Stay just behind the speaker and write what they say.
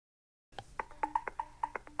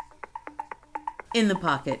In the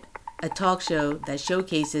Pocket, a talk show that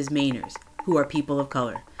showcases Mainers, who are people of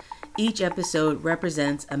color. Each episode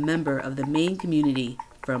represents a member of the Maine community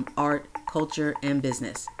from art, culture, and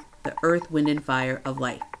business, the earth, wind, and fire of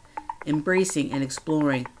life. Embracing and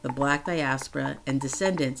exploring the Black diaspora and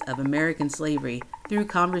descendants of American slavery through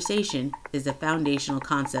conversation is the foundational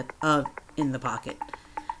concept of In the Pocket.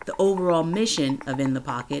 The overall mission of In the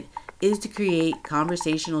Pocket is to create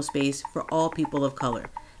conversational space for all people of color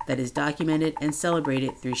that is documented and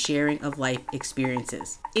celebrated through sharing of life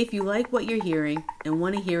experiences. If you like what you're hearing and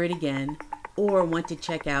want to hear it again, or want to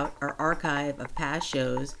check out our archive of past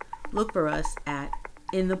shows, look for us at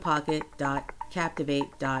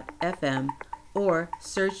inthepocket.captivate.fm or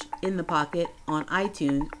search In the Pocket on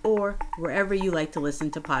iTunes or wherever you like to listen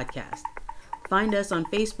to podcasts. Find us on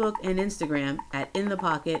Facebook and Instagram at In the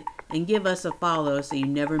Pocket and give us a follow so you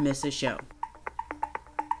never miss a show.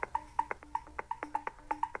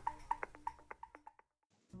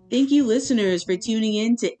 Thank you, listeners, for tuning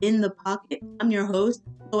in to In the Pocket. I'm your host,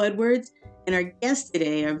 Flo Edwards, and our guest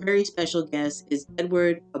today, our very special guest, is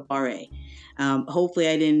Edward Obare. Hopefully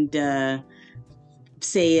I didn't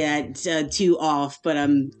say that too off, but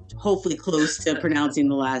I'm hopefully close to pronouncing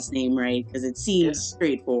the last name right because it seems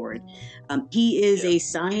straightforward. He is a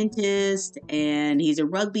scientist and he's a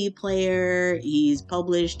rugby player. He's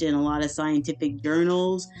published in a lot of scientific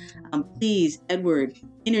journals. Please, Edward,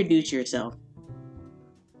 introduce yourself.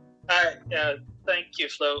 Hi, thank you,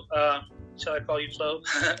 Flo. Shall I call you Flo?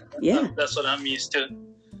 Yeah. That's what I'm used to.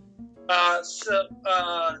 Thanks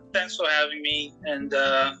for having me. And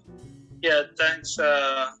thanks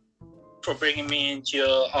for bringing me into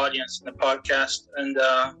your audience in the podcast. And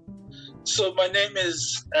so my name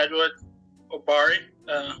is Edward Obare.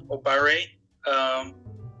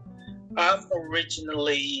 I'm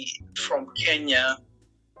originally from Kenya.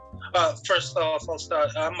 First off, I'll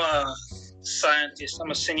start. I'm a scientist. I'm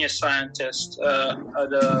a senior scientist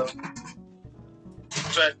at a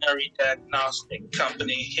veterinary diagnostic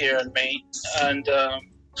company here in Maine, and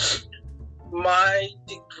my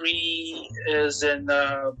degree is in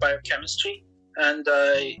biochemistry, and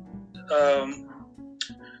I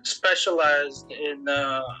specialized in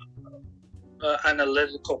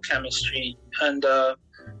analytical chemistry, and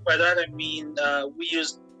by that I mean we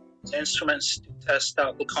use instruments to test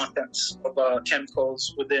out the contents of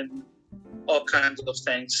chemicals within all kinds of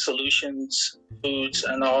things, solutions, foods,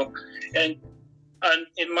 and all. And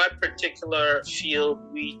in my particular field,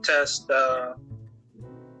 we test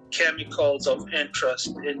chemicals of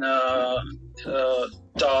interest in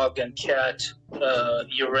dog and cat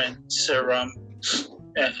urine, serum,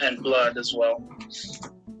 and blood as well.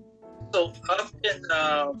 So I've been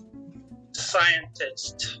a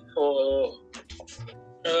scientist for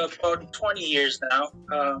about 20 years now.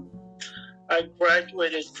 I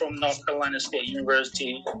graduated from North Carolina State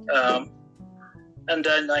University, and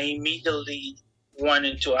then I immediately went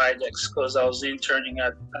into IDEX because I was interning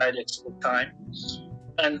at IDEX at the time.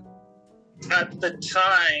 And at the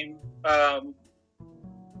time,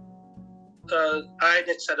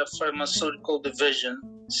 IDEX had a pharmaceutical division.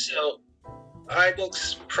 So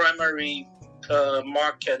IDEX primary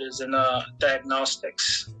market is in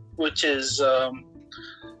diagnostics, which is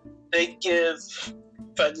they give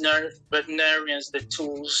veterinarians the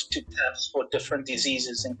tools to test for different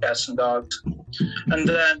diseases in cats and dogs. And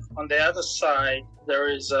then on the other side, there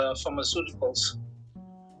is pharmaceuticals,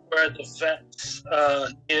 where the vets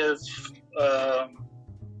give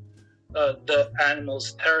the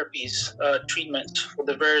animals therapies, treatment for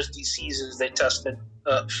the various diseases they tested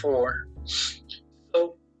for.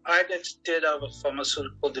 So IDEX did have a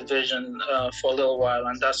pharmaceutical division for a little while,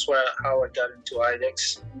 and that's how I got into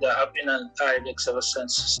IDEX. I've been at IDEX ever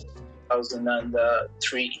since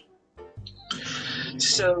 2003.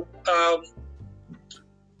 So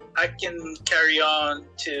I can carry on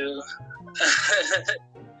to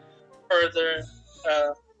further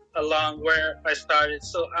along where I started.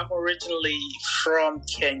 So I'm originally from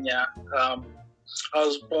Kenya. I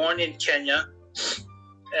was born in Kenya,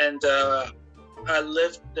 and I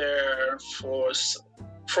lived there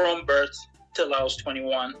from birth till I was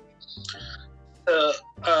 21.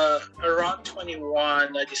 Around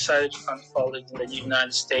 21, I decided to come to college in the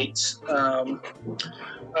United States. I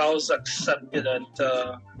was accepted at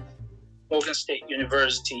Morgan State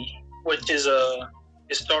University, which is a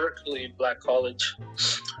historically black college,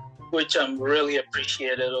 which I'm really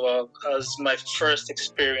appreciative of as my first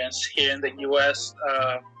experience here in the U.S.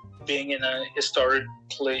 Being in a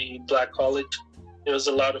historically black college. It was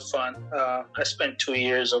a lot of fun. I spent 2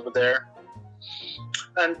 years over there.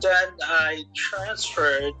 And then I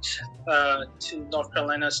transferred to North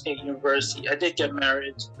Carolina State University. I did get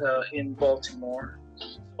married in Baltimore.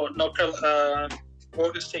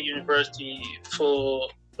 Morgan State University, for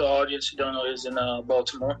the audience who don't know, is in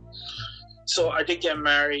Baltimore. So I did get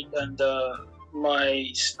married, and my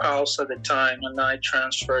spouse at the time and I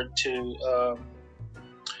transferred to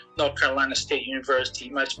North Carolina State University.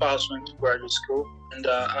 My spouse went to graduate school, and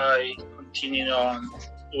I continued on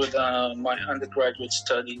with my undergraduate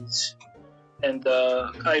studies. And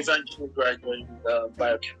I eventually graduated with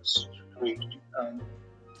biochemistry.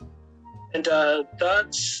 And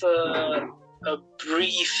that's a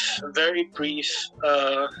very brief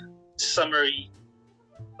summary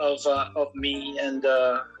of me and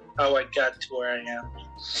how I got to where I am.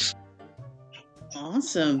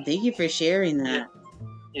 Awesome. Thank you for sharing that.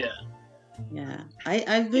 Yeah. Yeah.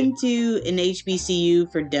 I've been to an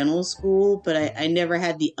HBCU for dental school, but I never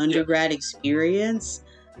had the undergrad experience.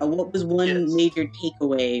 What was one major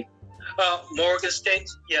takeaway? Morgan State,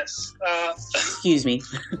 yes. Excuse me.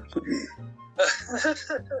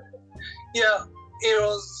 Yeah, it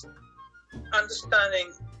was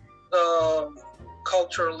understanding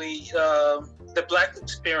culturally, the Black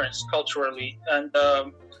experience culturally. And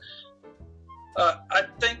I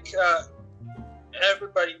think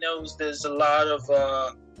everybody knows there's a lot of,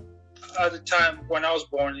 at the time when I was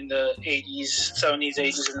born in the 80s, 70s,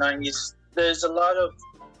 80s, and 90s, there's a lot of,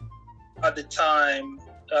 at the time,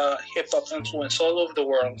 hip-hop influence all over the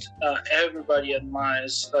world. Everybody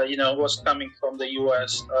admires, what's coming from the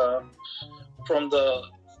U.S., from the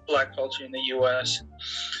Black culture in the U.S.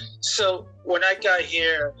 So when I got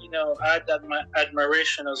here, I had that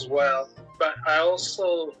admiration as well. But I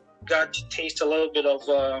also got to taste a little bit of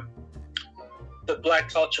the Black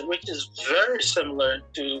culture, which is very similar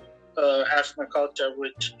to African culture,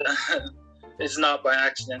 which is not by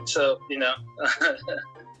accident. So,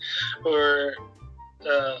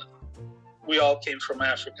 we all came from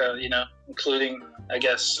Africa, including, I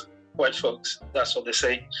guess, white folks. That's what they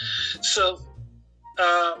say. So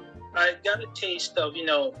I got a taste of,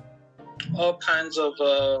 all kinds of,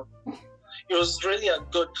 it was really a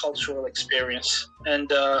good cultural experience.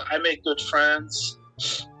 And I made good friends.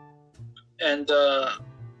 And I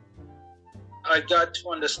got to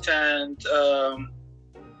understand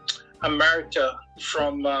America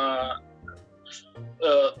from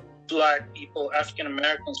Black people, African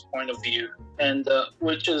Americans' point of view, and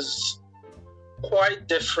which is quite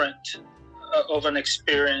different of an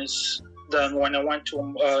experience than when I went to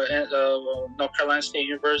North Carolina State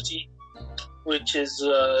University, which is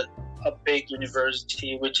a big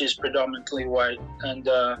university, which is predominantly white. And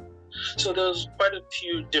so there's quite a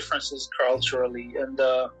few differences culturally. And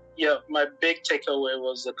my big takeaway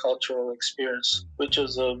was the cultural experience, which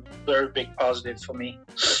was a very big positive for me.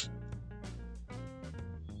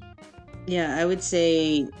 Yeah, I would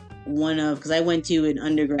say because I went to an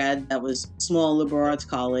undergrad that was small liberal arts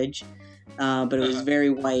college, but it was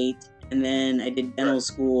very white. And then I did dental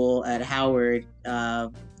school at Howard.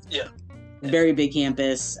 Very big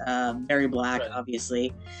campus, very Black,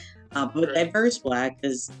 obviously. But diverse Black,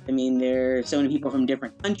 because, there are so many people from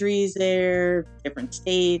different countries there, different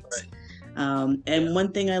states. And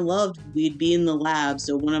one thing I loved, we'd be in the lab.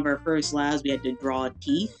 So one of our first labs, we had to draw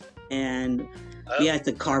teeth, and we had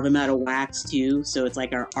to carve them out of wax too, so it's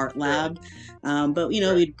like our art lab. But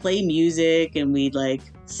we'd play music and we'd like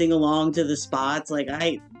sing along to the spots. Like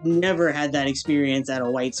I never had that experience at a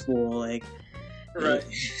white school. Like, right.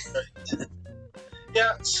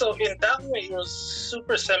 Yeah. So in that way, it was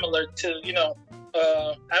super similar to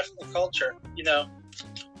African culture.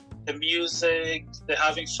 The music, the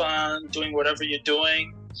having fun, doing whatever you're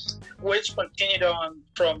doing, which continued on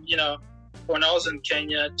from when I was in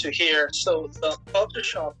Kenya to here. So the culture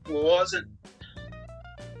shock wasn't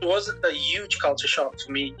a huge culture shock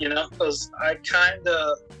for me, because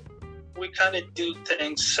we kind of do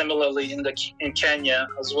things similarly in Kenya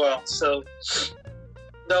as well. So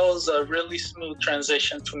that was a really smooth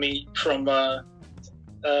transition for me from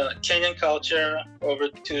Kenyan culture over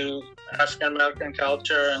to African American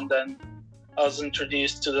culture, and then I was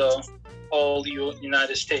introduced to the whole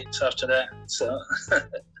United States after that. So.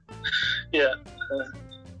 Yeah.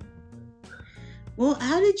 Well,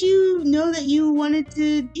 how did you know that you wanted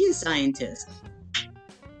to be a scientist?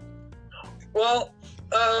 Well,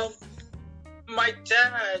 my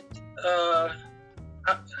dad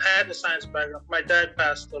had a science background. My dad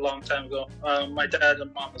passed a long time ago. My dad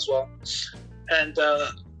and mom as well. And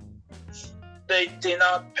they did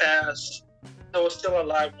not pass. They were still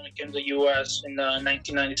alive when it came to the U.S. in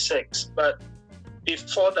 1996. But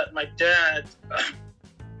before that, my dad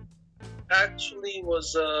actually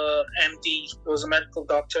was a MD. He was a medical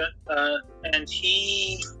doctor, and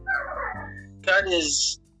he got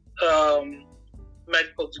his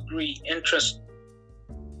medical degree, interesting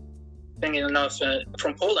enough,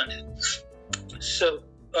 from Poland. So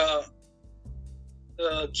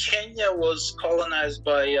Kenya was colonized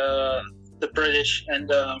by the British,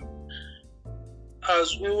 and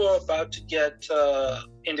as we were about to get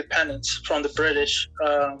independence from the British,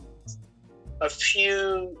 a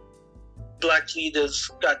few black leaders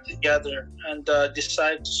got together and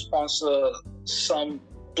decided to sponsor some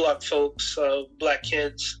black folks, black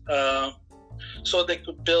kids, so they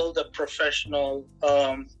could build a professional,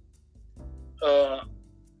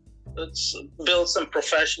 build some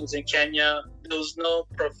professions in Kenya. There was no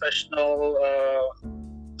professional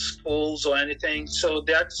schools or anything, so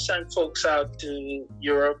they had to send folks out to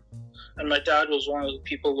Europe, and my dad was one of the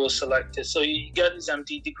people who was selected. So he got his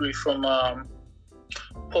MD degree from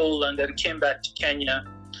Poland and came back to Kenya.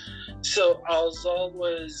 So I was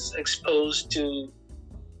always exposed to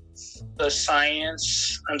the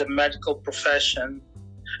science and the medical profession,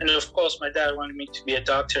 and of course my dad wanted me to be a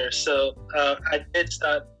doctor, so I did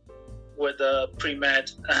start with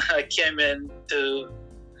pre-med. I came into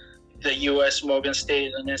the US, Morgan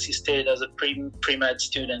State and NC State as a pre-med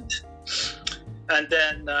student, and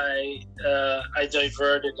then I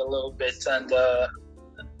diverted a little bit and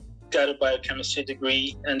got a biochemistry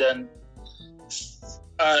degree, and then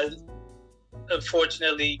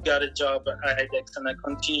unfortunately got a job at IDEX, and I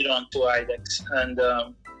continued on to IDEX. And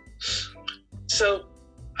so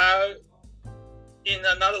in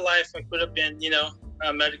another life I could have been,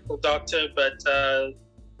 a medical doctor, but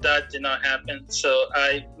that did not happen. So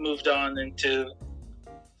I moved on into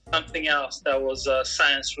something else that was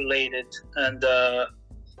science related and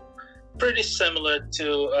pretty similar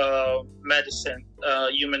to medicine,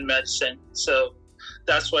 human medicine. So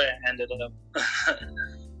that's where I ended up.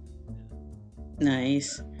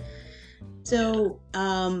 Nice. So,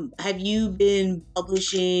 have you been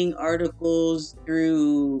publishing articles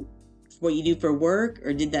through what you do for work,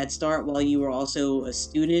 or did that start while you were also a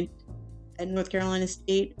student at North Carolina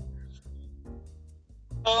State?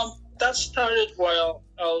 That started while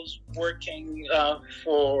I was working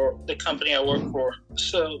for the company I work for.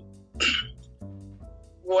 So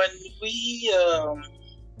when we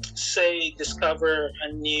say discover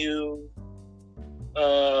a new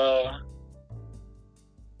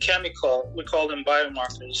chemical, we call them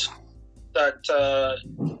biomarkers, that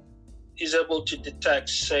is able to detect,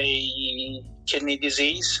 say, kidney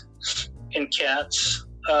disease in cats.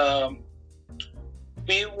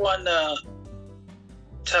 We want to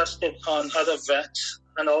test it on other vets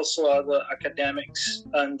and also other academics.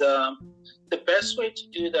 And the best way to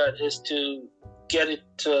do that is to get it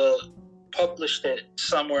published it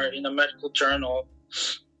somewhere in a medical journal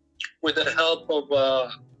with the help of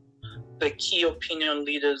the key opinion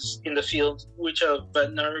leaders in the field, which are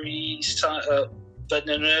veterinarians,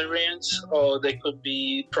 or they could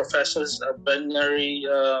be professors at veterinary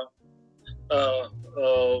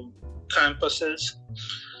campuses.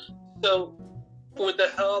 So with the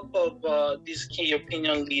help of these key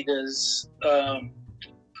opinion leaders,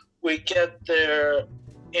 we get their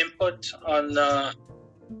input on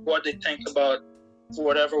what they think about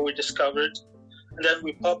whatever we discovered, and then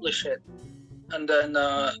we publish it. And then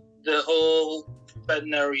the whole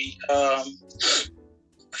veterinary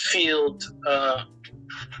field,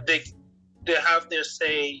 they have their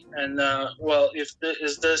say, and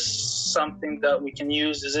is this something that we can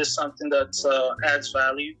use? Is this something that adds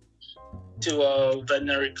value to a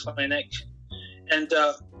veterinary clinic? And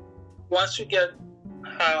once we get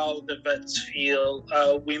how the vets feel,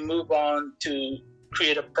 we move on to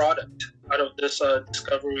create a product out of this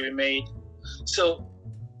discovery we made. So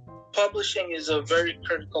publishing is a very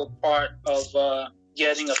critical part of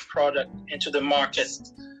getting a product into the market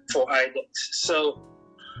for IDEX. So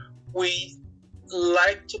we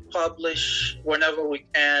like to publish whenever we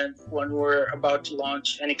can when we're about to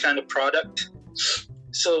launch any kind of product.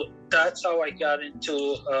 So that's how I got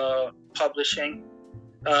into publishing.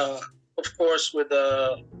 Of course, with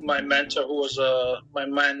my mentor, who was my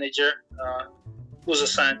manager, who was a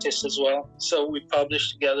scientist as well. So we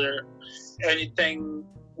published together anything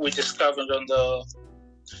we discovered in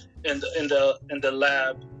the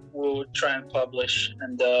lab. We would try and publish,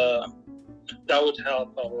 and that would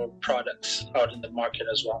help our products out in the market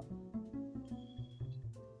as well.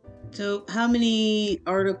 So how many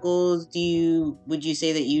articles would you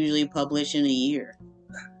say that you usually publish in a year?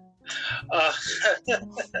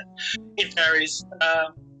 It varies.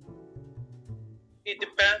 It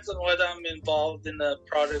depends on whether I'm involved in a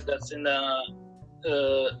product that's in a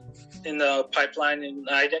in the pipeline in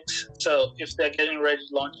IDEX. So if they're getting ready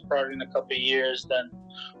to launch a product in a couple of years, then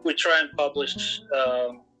we try and publish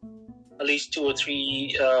at least 2 or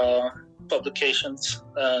 3 publications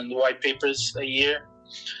and white papers a year.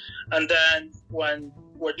 And then when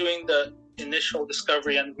we're doing the initial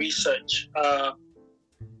discovery and research,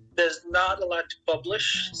 there's not a lot to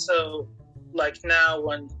publish. So like now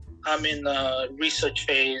when I'm in a research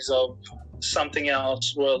phase of something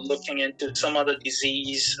else, we're looking into some other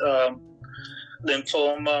disease,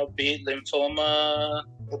 lymphoma, be it lymphoma,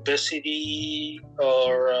 obesity,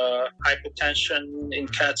 or hypertension in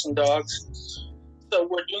cats and dogs. So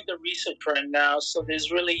we're doing the research right now, so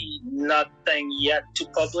there's really nothing yet to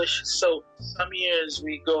publish. So some years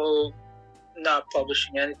we go not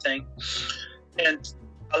publishing anything. And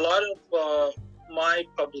a lot of my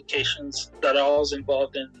publications that I was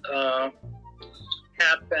involved in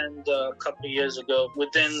happened a couple of years ago,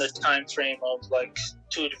 within the time frame of like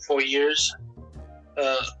 2 to 4 years,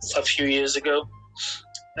 a few years ago.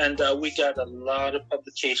 And we got a lot of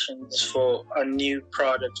publications for a new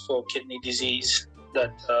product for kidney disease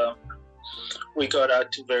that we got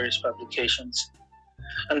out to various publications.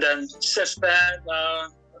 And then since then,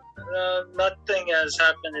 nothing has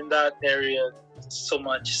happened in that area so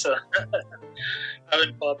much. So I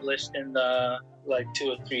haven't published in like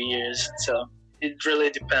 2 or 3 years. So it really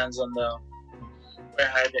depends on where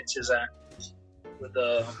IDEX is at with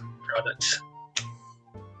the products.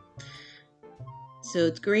 So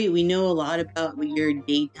it's great. We know a lot about your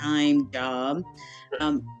daytime job.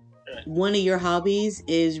 One of your hobbies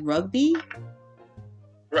is rugby?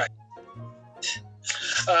 Right.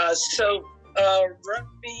 So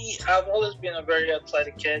rugby, I've always been a very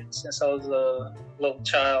athletic kid since I was a little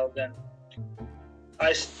child. And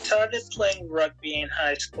I started playing rugby in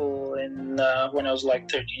high school when I was like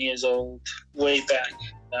 13 years old, way back.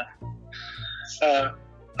 I'm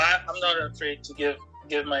not afraid to give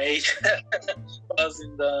my age. I was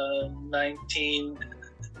in the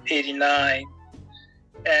 1989,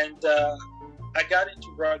 and I got into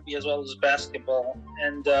rugby as well as basketball,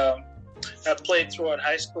 and I played throughout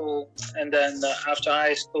high school, and then after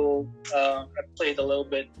high school I played a little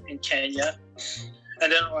bit in Kenya,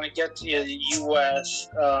 and then when I get to the US,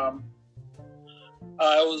 I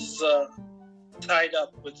was tied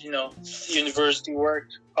up with university work,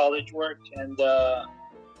 college work, and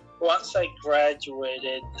once I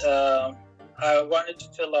graduated, I wanted to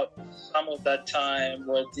fill up some of that time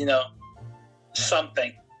with,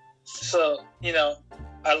 something. So,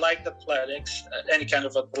 I liked athletics, any kind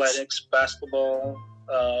of athletics, basketball,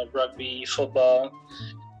 rugby, football.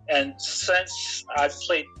 And since I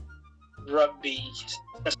played rugby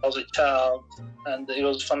since I was a child and it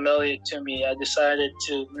was familiar to me, I decided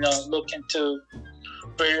to, look into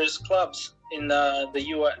various clubs in the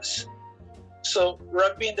U.S. So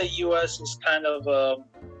rugby in the U.S. is kind of a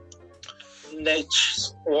niche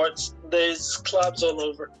sports. There's clubs all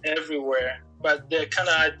over, everywhere, but they're kind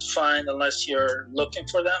of hard to find unless you're looking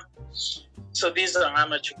for them. So these are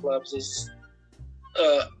amateur clubs.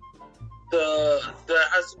 There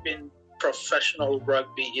hasn't been professional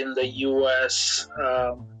rugby in the U.S.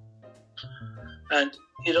 And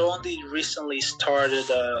it only recently started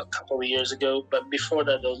a couple of years ago, but before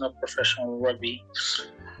that there was no professional rugby.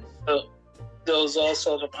 So there was all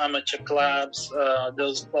sorts of amateur clubs. There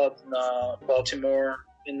was clubs in Baltimore,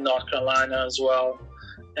 in North Carolina as well.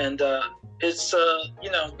 And it's a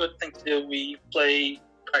good thing to do. We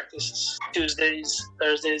practice Tuesdays,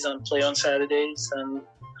 Thursdays, and play on Saturdays. And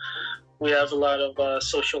we have a lot of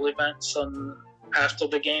social events after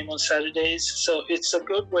the game on Saturdays. So it's a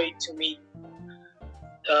good way to meet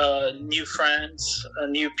new friends,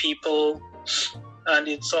 new people. And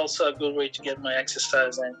it's also a good way to get my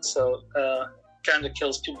exercise in. So kind of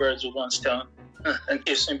kills 2 birds with 1 stone and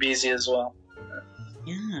keeps me busy as well.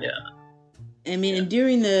 Yeah. I mean, and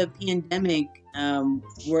during the pandemic,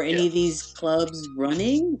 were any of these clubs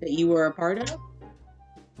running that you were a part of?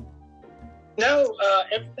 No,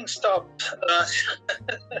 everything stopped.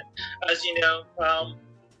 As you know,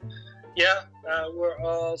 we're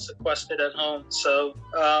all sequestered at home. So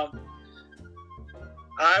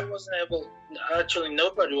I wasn't able, actually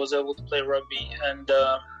nobody was able to play rugby and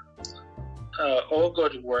or go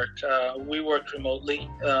to work. We worked remotely.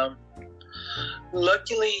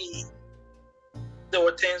 Luckily, there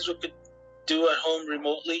were things we could do at home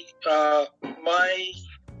remotely. My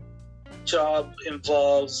job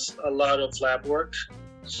involves a lot of lab work,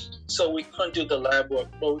 so we couldn't do the lab work,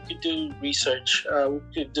 but we could do research. We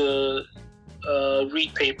could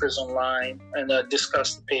read papers online and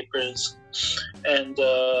discuss the papers and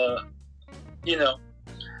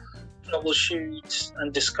troubleshoot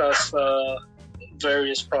and discuss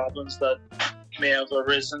various problems that may have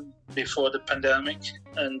arisen before the pandemic,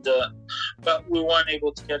 and but we weren't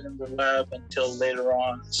able to get in the lab until later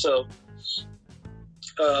on. So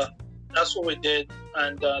that's what we did,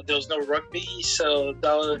 and there was no rugby, so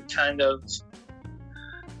that was kind of,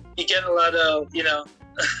 you get a lot of,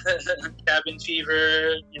 cabin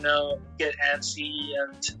fever, get antsy,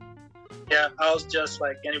 and yeah, I was just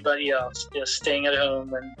like anybody else, just staying at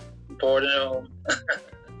home and bored at home.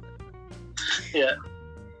 Yeah.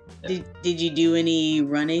 Did you do any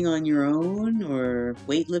running on your own or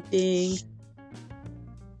weightlifting?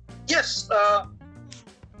 Yes,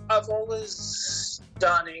 I've always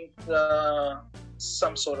done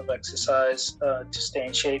some sort of exercise to stay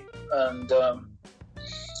in shape, and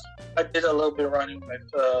I did a little bit of running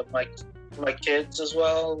with my kids as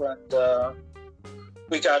well, and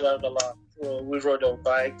we got out a lot. We rode our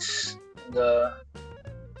bikes, and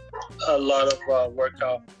a lot of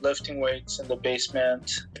workout, lifting weights in the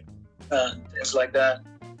basement, and things like that.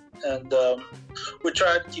 And we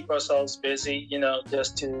try to keep ourselves busy,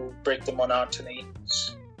 just to break the monotony.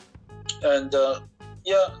 And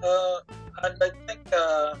and I think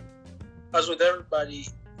as with everybody,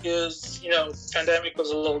 pandemic was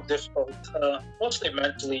a little difficult, mostly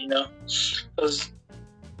mentally, because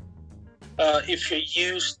if you're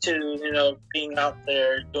used to, being out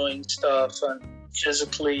there doing stuff and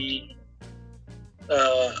physically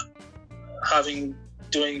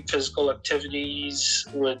doing physical activities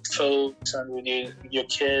with folks and with your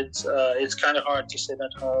kids, it's kind of hard to sit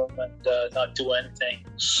at home and not do anything.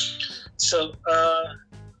 So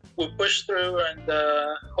we push through, and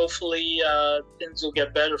hopefully things will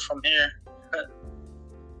get better from here.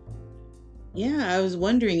 Yeah, I was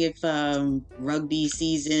wondering if rugby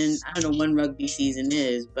season, I don't know when rugby season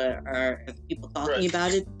is, but are people talking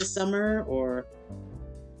about it this summer, or?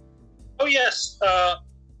 Oh, yes.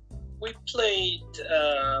 We played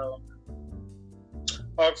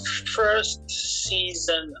our first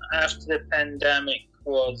season after the pandemic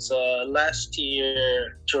was last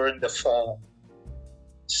year during the fall.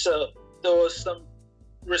 So there was some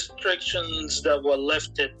restrictions that were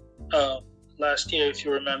lifted last year, if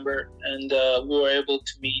you remember, and we were able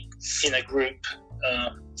to meet in a group.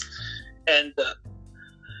 And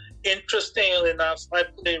interestingly enough, I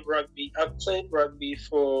played rugby. I played rugby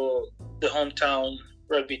for the hometown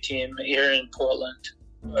rugby team here in Portland,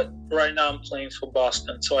 but right now I'm playing for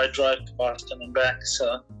Boston, so I drive to Boston and back.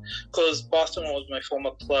 So, because Boston was my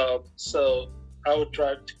former club, so I would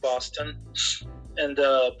drive to Boston and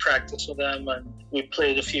practice with them, and we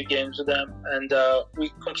played a few games with them, and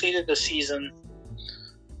we completed the season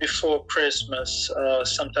before Christmas,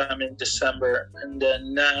 sometime in December, and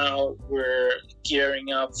then now we're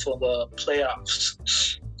gearing up for the playoffs,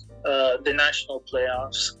 the national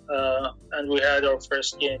playoffs, and we had our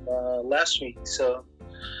first game last week, so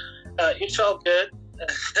it felt good.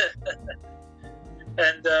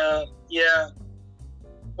 And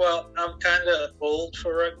well, I'm kind of old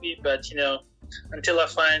for rugby, but until I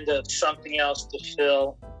find something else to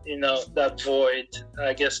fill, that void,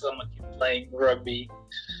 I guess I'm gonna keep playing rugby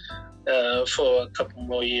for a couple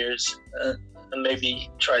more years, and maybe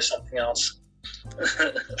try something else.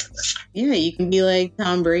 Yeah, you can be like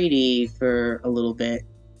Tom Brady for a little bit.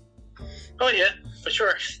 Oh yeah, for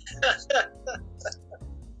sure.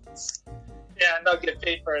 Yeah, and I'll get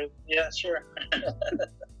paid for it. Yeah, sure.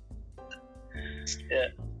 Yeah.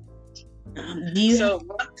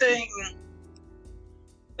 One thing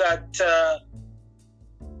that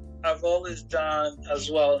I've always done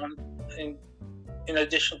as well, in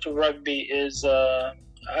addition to rugby, is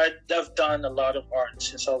I've done a lot of art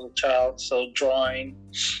since I was a child. So drawing,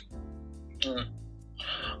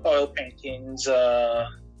 oil paintings,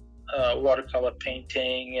 watercolor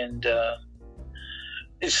painting, and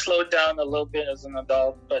it slowed down a little bit as an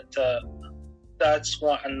adult, but that's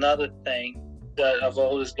another thing that I've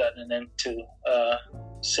always gotten into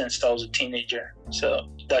since I was a teenager. So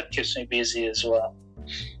that keeps me busy as well.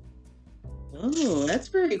 Oh, that's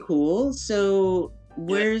very cool. So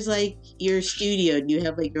where's like your studio? Do you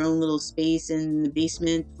have like your own little space in the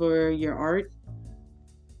basement for your art?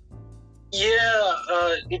 Yeah,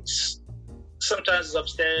 sometimes it's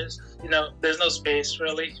upstairs. There's no space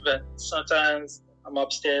really, but sometimes I'm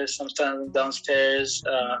upstairs, sometimes I'm downstairs.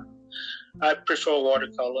 I prefer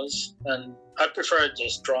watercolors, and I prefer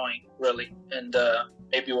just drawing really, and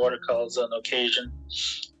maybe watercolors on occasion.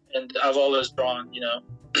 And I've always drawn,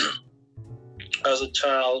 as a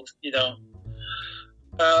child,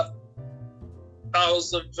 I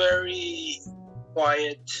was a very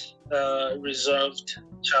quiet, reserved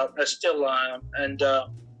child. I still am. And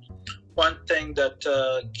one thing that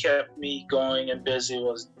kept me going and busy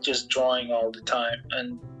was just drawing all the time,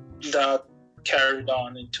 and that carried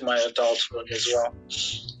on into my adulthood as well.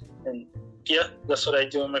 And yeah, that's what I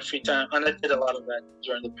do in my free time, and I did a lot of that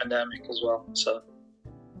during the pandemic as well. So,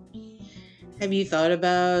 have you thought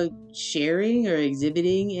about sharing or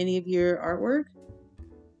exhibiting any of your artwork?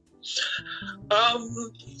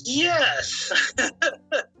 Yes, but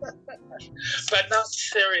not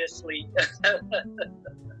seriously.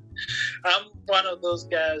 I'm one of those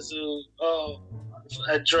guys who,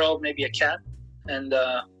 I draw maybe a cat, and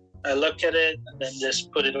I look at it and then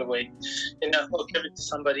just put it away. I'll give it to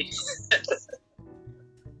somebody.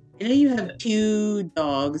 I know you have 2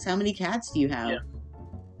 dogs. How many cats do you have? Yeah.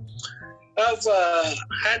 I've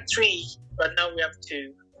had 3, but now we have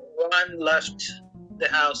 2. One left the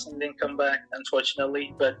house and didn't come back,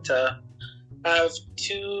 unfortunately. But I have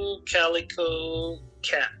 2 calico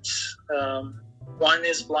cats. One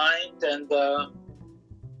is blind and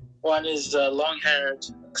one is long-haired.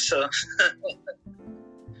 So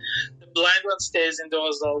the blind one stays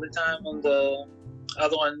indoors all the time, and the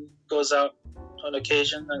other one goes out on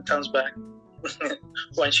occasion and comes back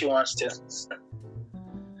when she wants to.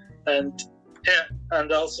 And yeah,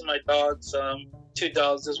 and also my dogs, 2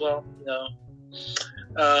 dogs as well.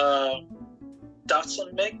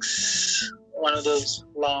 Dachshund mix, one of those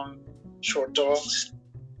long, short dogs,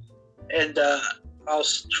 and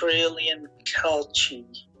Australian Kelchie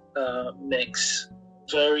mix,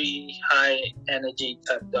 very high energy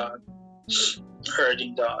type dog,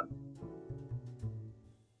 herding dog.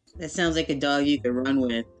 That sounds like a dog you could run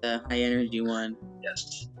with, the high energy one.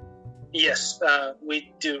 Yes,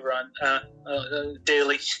 we do run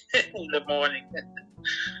daily in the morning.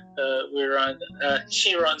 We run.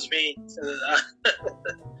 She runs me.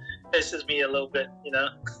 Pisses me a little bit,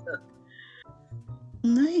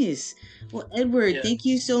 Nice. Well, Edward, thank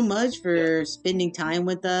you so much for spending time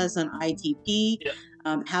with us on ITP. Yeah.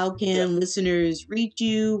 How can listeners reach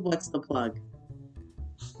you? What's the plug?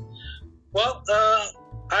 Well,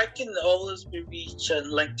 I can always be reached on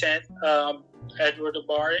LinkedIn, Edward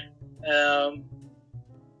Obare.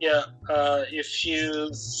 If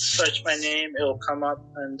you search my name, it'll come up,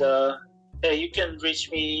 and you can reach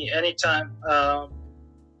me anytime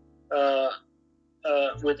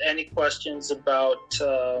with any questions about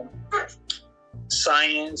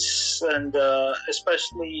science, and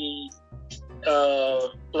especially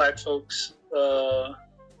Black folks.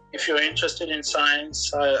 If you're interested in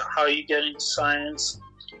science, how you get into science,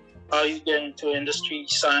 how you get into industry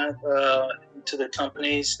science, into the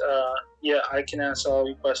companies, I can answer all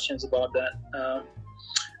your questions about that.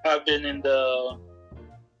 I've been in the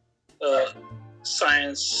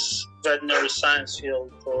veterinary science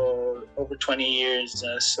field for over 20 years,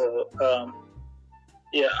 so I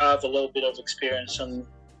have a little bit of experience on,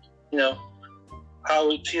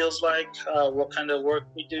 how it feels like, what kind of work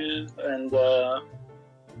we do, and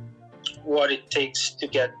what it takes to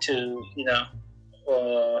get to,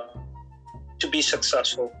 to be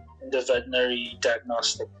successful in the veterinary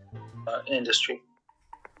diagnostic industry.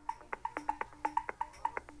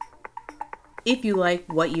 If you like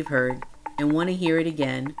what you've heard and want to hear it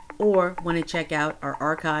again, or want to check out our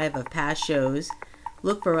archive of past shows,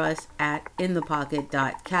 look for us at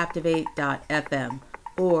inthepocket.captivate.fm,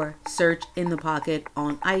 or search In the Pocket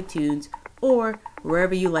on iTunes or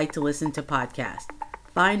wherever you like to listen to podcasts.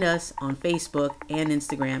 Find us on Facebook and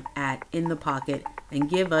Instagram at In the Pocket, and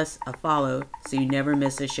give us a follow so you never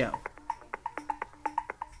miss a show.